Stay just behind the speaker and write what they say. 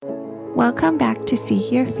Welcome back to See,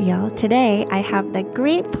 Hear, Feel. Today, I have the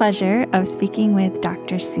great pleasure of speaking with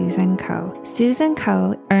Dr. Susan Koh. Susan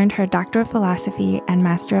Koh earned her Doctor of Philosophy and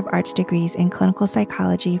Master of Arts degrees in clinical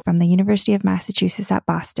psychology from the University of Massachusetts at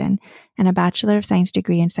Boston and a Bachelor of Science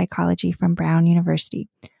degree in psychology from Brown University.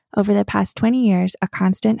 Over the past 20 years, a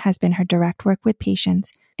constant has been her direct work with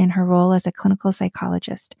patients in her role as a clinical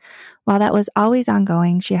psychologist. While that was always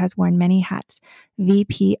ongoing, she has worn many hats: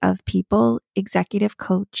 VP of People, Executive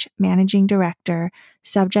Coach, Managing Director,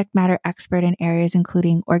 Subject Matter Expert in areas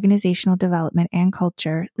including organizational development and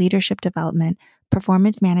culture, leadership development,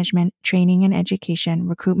 performance management, training and education,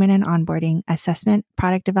 recruitment and onboarding, assessment,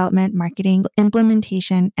 product development, marketing,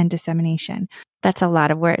 implementation, and dissemination. That's a lot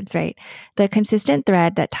of words, right? The consistent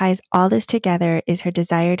thread that ties all this together is her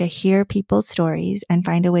desire to hear people's stories and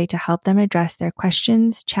find a way to help them address their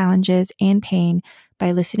questions, challenges, and pain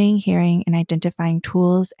by listening, hearing, and identifying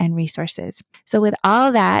tools and resources. So with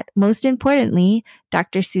all that, most importantly,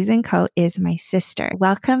 Dr. Susan Koh is my sister.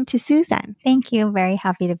 Welcome to Susan. Thank you. Very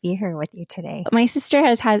happy to be here with you today. My sister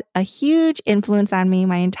has had a huge influence on me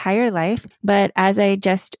my entire life, but as I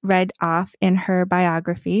just read off in her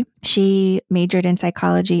biography, she majored in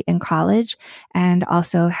psychology in college and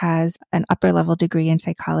also has an upper level degree in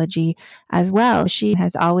psychology as well. She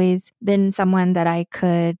has always been someone that I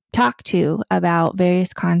could talk to about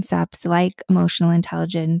various concepts like emotional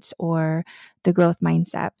intelligence or the growth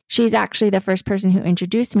mindset. She's actually the first person who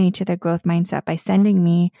introduced me to the growth mindset by sending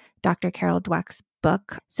me Dr. Carol Dweck's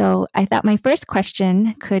book. So I thought my first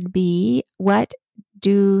question could be, what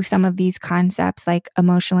do some of these concepts like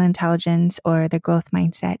emotional intelligence or the growth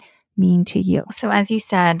mindset mean to you? So as you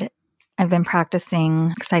said, I've been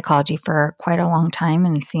practicing psychology for quite a long time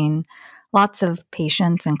and seen lots of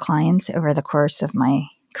patients and clients over the course of my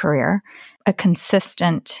career. A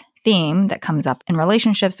consistent theme that comes up in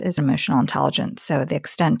relationships is emotional intelligence. So the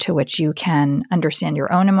extent to which you can understand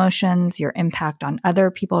your own emotions, your impact on other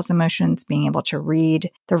people's emotions, being able to read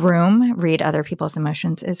the room, read other people's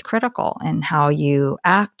emotions is critical in how you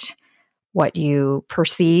act, what you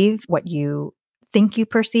perceive, what you think you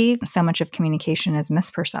perceive. So much of communication is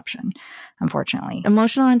misperception, unfortunately.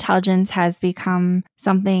 Emotional intelligence has become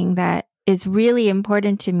something that is really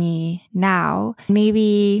important to me now,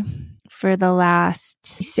 maybe for the last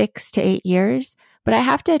 6 to 8 years. But I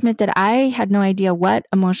have to admit that I had no idea what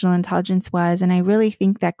emotional intelligence was. And I really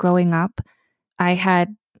think that growing up, I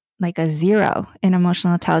had like a 0 in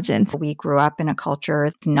emotional intelligence. We grew up in a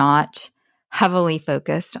culture that's not heavily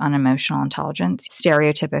focused on emotional intelligence.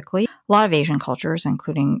 Stereotypically, a lot of Asian cultures,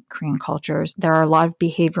 including Korean cultures, there are a lot of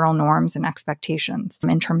behavioral norms and expectations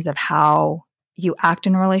in terms of how you act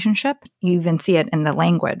in a relationship. You even see it in the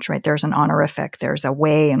language, right? There's an honorific. There's a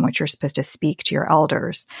way in which you're supposed to speak to your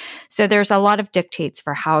elders. So there's a lot of dictates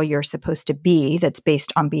for how you're supposed to be that's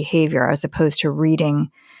based on behavior as opposed to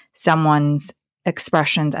reading someone's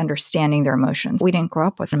expressions, understanding their emotions. We didn't grow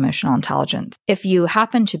up with emotional intelligence. If you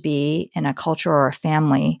happen to be in a culture or a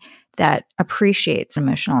family that appreciates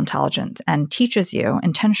emotional intelligence and teaches you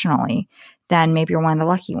intentionally, then maybe you're one of the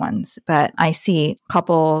lucky ones. But I see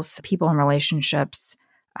couples, people in relationships,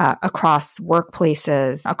 across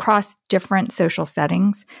workplaces, across different social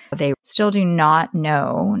settings, they still do not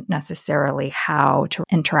know necessarily how to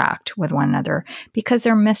interact with one another because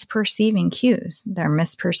they're misperceiving cues. They're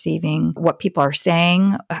misperceiving what people are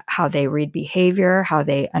saying, how they read behavior, how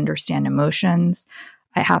they understand emotions.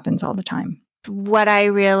 It happens all the time. What I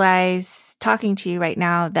realize talking to you right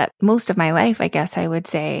now, that most of my life, I guess I would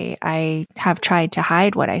say, I have tried to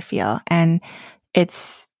hide what I feel. And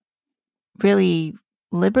it's really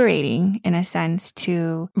liberating in a sense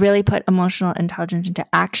to really put emotional intelligence into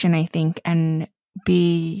action, I think, and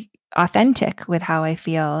be authentic with how I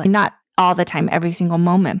feel. Not all the time, every single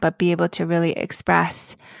moment, but be able to really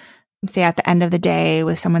express, say at the end of the day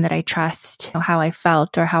with someone that I trust, how I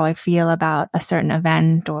felt or how I feel about a certain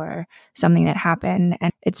event or something that happened.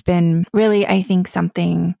 And it's been really, I think,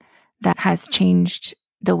 something that has changed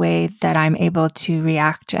the way that I'm able to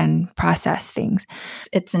react and process things.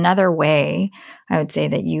 It's another way, I would say,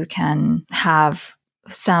 that you can have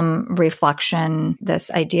some reflection.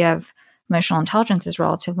 This idea of emotional intelligence is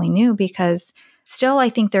relatively new because still I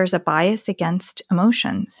think there's a bias against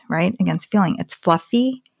emotions, right? Against feeling. It's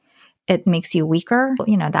fluffy. It makes you weaker.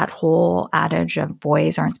 You know, that whole adage of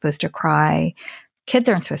boys aren't supposed to cry, kids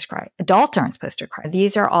aren't supposed to cry, adults aren't supposed to cry.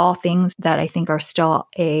 These are all things that I think are still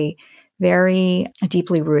a very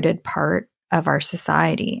deeply rooted part of our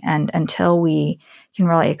society. And until we can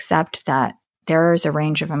really accept that there is a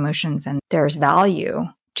range of emotions and there's value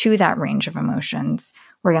to that range of emotions,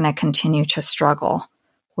 we're going to continue to struggle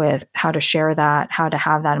with how to share that, how to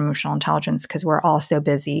have that emotional intelligence, because we're all so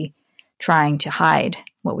busy trying to hide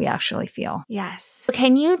what we actually feel. Yes.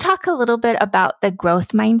 Can you talk a little bit about the growth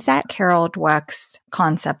mindset? Carol Dweck's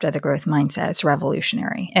concept of the growth mindset is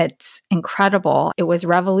revolutionary. It's incredible. It was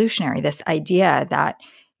revolutionary, this idea that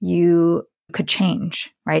you could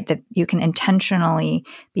change, right? That you can intentionally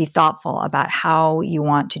be thoughtful about how you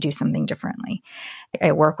want to do something differently.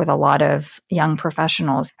 I work with a lot of young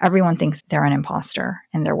professionals. Everyone thinks they're an imposter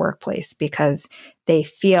in their workplace because they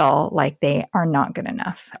feel like they are not good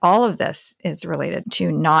enough. All of this is related to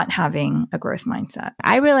not having a growth mindset.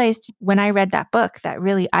 I realized when I read that book that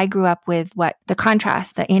really I grew up with what the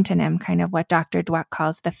contrast, the antonym, kind of what Dr. Dweck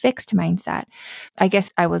calls the fixed mindset. I guess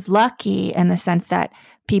I was lucky in the sense that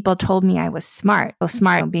people told me I was smart. So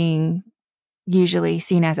smart being usually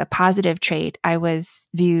seen as a positive trait, I was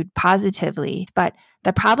viewed positively. But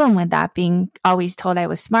the problem with that being always told I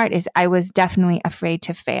was smart is I was definitely afraid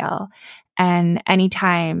to fail. And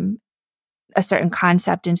anytime a certain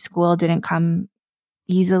concept in school didn't come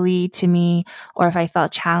easily to me, or if I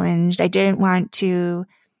felt challenged, I didn't want to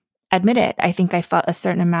admit it. I think I felt a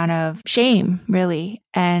certain amount of shame, really,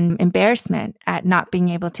 and embarrassment at not being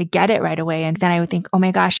able to get it right away. And then I would think, oh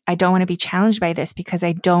my gosh, I don't want to be challenged by this because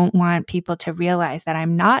I don't want people to realize that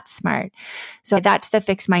I'm not smart. So that's the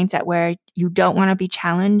fixed mindset where you don't want to be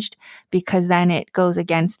challenged because then it goes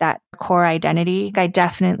against that core identity. I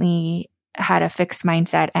definitely had a fixed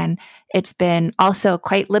mindset, and it's been also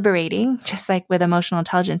quite liberating, just like with emotional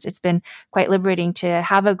intelligence. It's been quite liberating to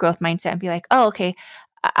have a growth mindset and be like, oh, okay,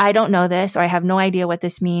 I don't know this, or I have no idea what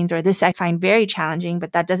this means, or this I find very challenging,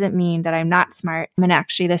 but that doesn't mean that I'm not smart. And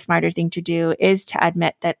actually the smarter thing to do is to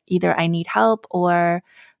admit that either I need help or,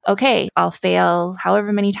 okay, I'll fail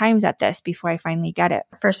however many times at this before I finally get it.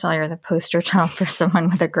 First of all, you're the poster child for someone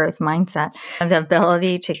with a growth mindset. The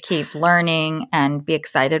ability to keep learning and be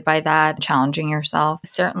excited by that, challenging yourself,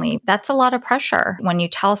 certainly that's a lot of pressure when you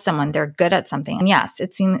tell someone they're good at something. And yes,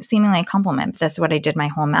 it's seemingly a compliment. That's what I did my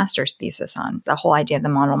whole master's thesis on, the whole idea of the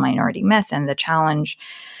model minority myth and the challenge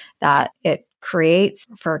that it creates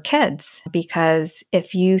for kids. Because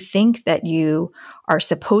if you think that you are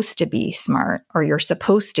supposed to be smart, or you're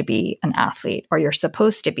supposed to be an athlete, or you're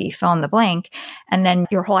supposed to be fill in the blank, and then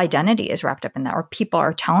your whole identity is wrapped up in that, or people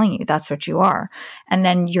are telling you that's what you are, and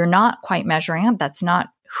then you're not quite measuring up, that's not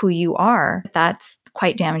who you are, that's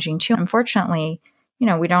quite damaging too. Unfortunately,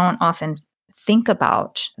 we don't often think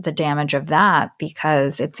about the damage of that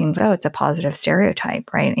because it seems, oh, it's a positive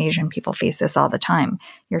stereotype, right? Asian people face this all the time.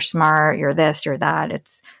 You're smart, you're this, you're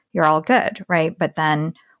that, you're all good, right? But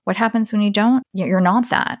then what happens when you don't? You're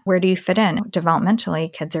not that. Where do you fit in?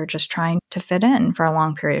 Developmentally, kids are just trying to fit in for a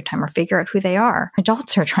long period of time or figure out who they are.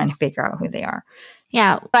 Adults are trying to figure out who they are.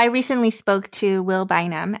 Yeah. I recently spoke to Will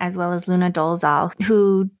Bynum as well as Luna Dolezal,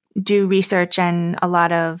 who do research and a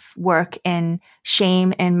lot of work in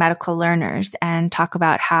shame in medical learners, and talk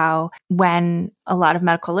about how when a lot of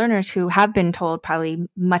medical learners who have been told probably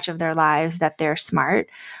much of their lives that they're smart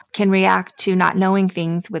can react to not knowing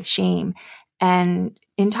things with shame. And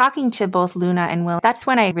in talking to both Luna and Will, that's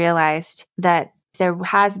when I realized that there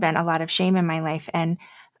has been a lot of shame in my life. And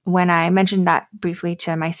when I mentioned that briefly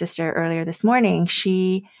to my sister earlier this morning,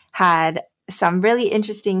 she had some really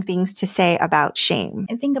interesting things to say about shame.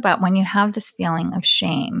 And think about when you have this feeling of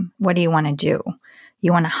shame, what do you want to do?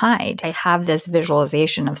 You want to hide. I have this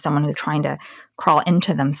visualization of someone who's trying to crawl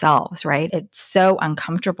into themselves, right? It's so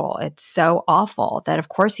uncomfortable. It's so awful that of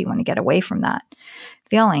course you want to get away from that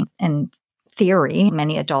feeling. In theory,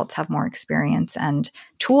 many adults have more experience and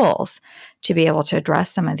tools to be able to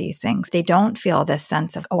address some of these things. They don't feel this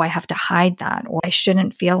sense of, oh, I have to hide that, or I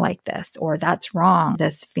shouldn't feel like this, or that's wrong.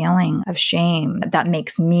 This feeling of shame that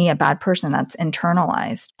makes me a bad person, that's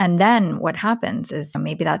internalized. And then what happens is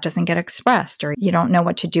maybe that doesn't get expressed, or you don't know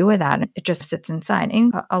what to do with that. It just sits inside.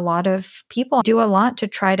 And a lot of people do a lot to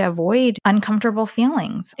try to avoid uncomfortable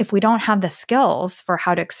feelings. If we don't have the skills for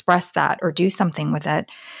how to express that or do something with it,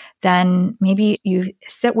 then maybe you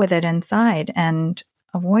sit with it inside and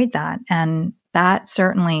avoid that. And that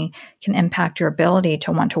certainly can impact your ability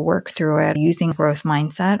to want to work through it using growth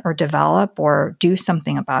mindset or develop or do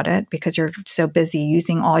something about it because you're so busy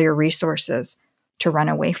using all your resources to run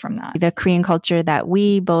away from that. The Korean culture that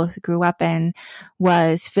we both grew up in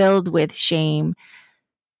was filled with shame,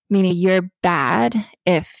 meaning you're bad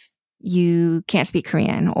if you can't speak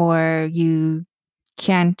Korean or you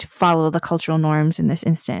can't follow the cultural norms in this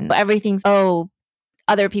instance. Everything's,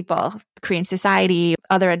 other people, Korean society,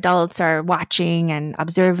 other adults are watching and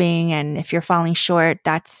observing. And if you're falling short,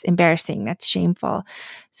 that's embarrassing. That's shameful.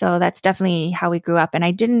 So that's definitely how we grew up. And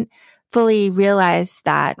I didn't fully realize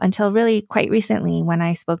that until really quite recently when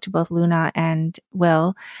I spoke to both Luna and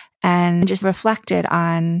Will and just reflected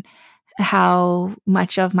on how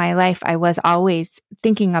much of my life I was always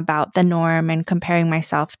thinking about the norm and comparing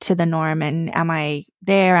myself to the norm. And am I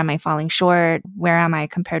there? Am I falling short? Where am I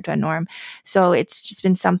compared to a norm? So it's just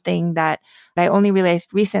been something that I only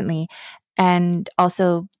realized recently. And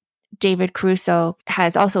also David Caruso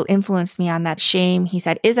has also influenced me on that. Shame, he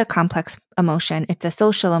said, is a complex emotion. It's a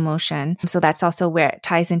social emotion. So that's also where it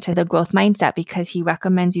ties into the growth mindset, because he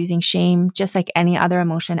recommends using shame just like any other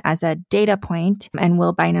emotion as a data point. And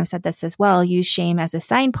Will Bynum said this as well. Use shame as a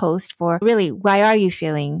signpost for really, why are you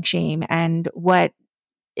feeling shame? And what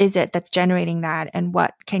is it that's generating that? And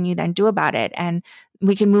what can you then do about it? And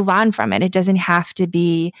we can move on from it. It doesn't have to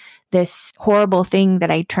be this horrible thing that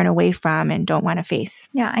I turn away from and don't want to face.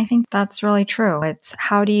 Yeah, I think that's really true. It's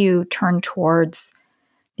how do you turn towards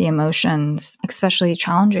the emotions, especially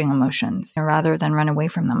challenging emotions, rather than run away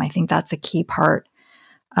from them? I think that's a key part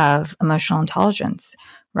of emotional intelligence.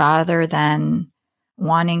 Rather than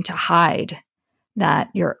wanting to hide, that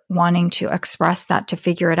you're wanting to express that, to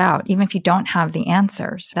figure it out, even if you don't have the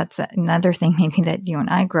answers. That's another thing maybe that you and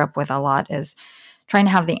I grew up with a lot, is trying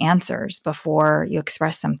to have the answers before you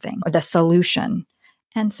express something or the solution.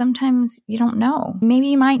 And sometimes you don't know. Maybe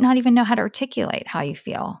you might not even know how to articulate how you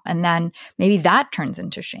feel. And then maybe that turns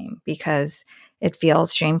into shame because it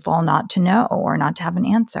feels shameful not to know or not to have an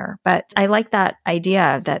answer. But I like that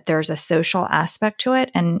idea that there's a social aspect to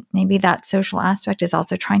it. And maybe that social aspect is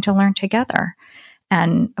also trying to learn together.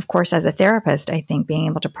 And of course, as a therapist, I think being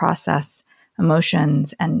able to process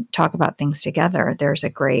emotions and talk about things together, there's a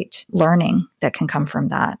great learning that can come from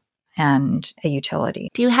that and a utility.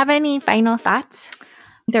 Do you have any final thoughts?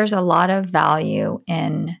 There's a lot of value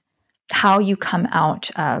in how you come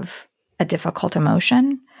out of a difficult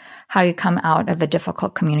emotion, how you come out of a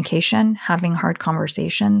difficult communication. Having hard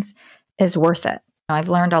conversations is worth it. I've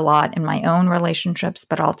learned a lot in my own relationships,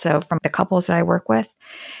 but also from the couples that I work with.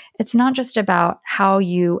 It's not just about how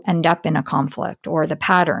you end up in a conflict or the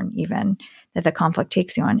pattern even that the conflict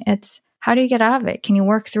takes you on. It's how do you get out of it? Can you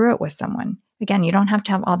work through it with someone? Again, you don't have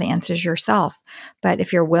to have all the answers yourself, but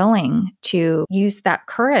if you're willing to use that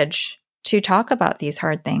courage to talk about these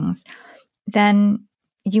hard things, then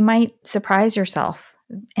you might surprise yourself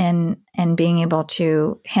in being able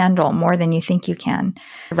to handle more than you think you can.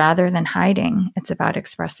 Rather than hiding, it's about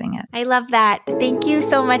expressing it. I love that. Thank you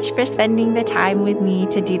so much for spending the time with me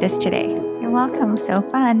to do this today. You're welcome. So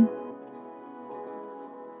fun.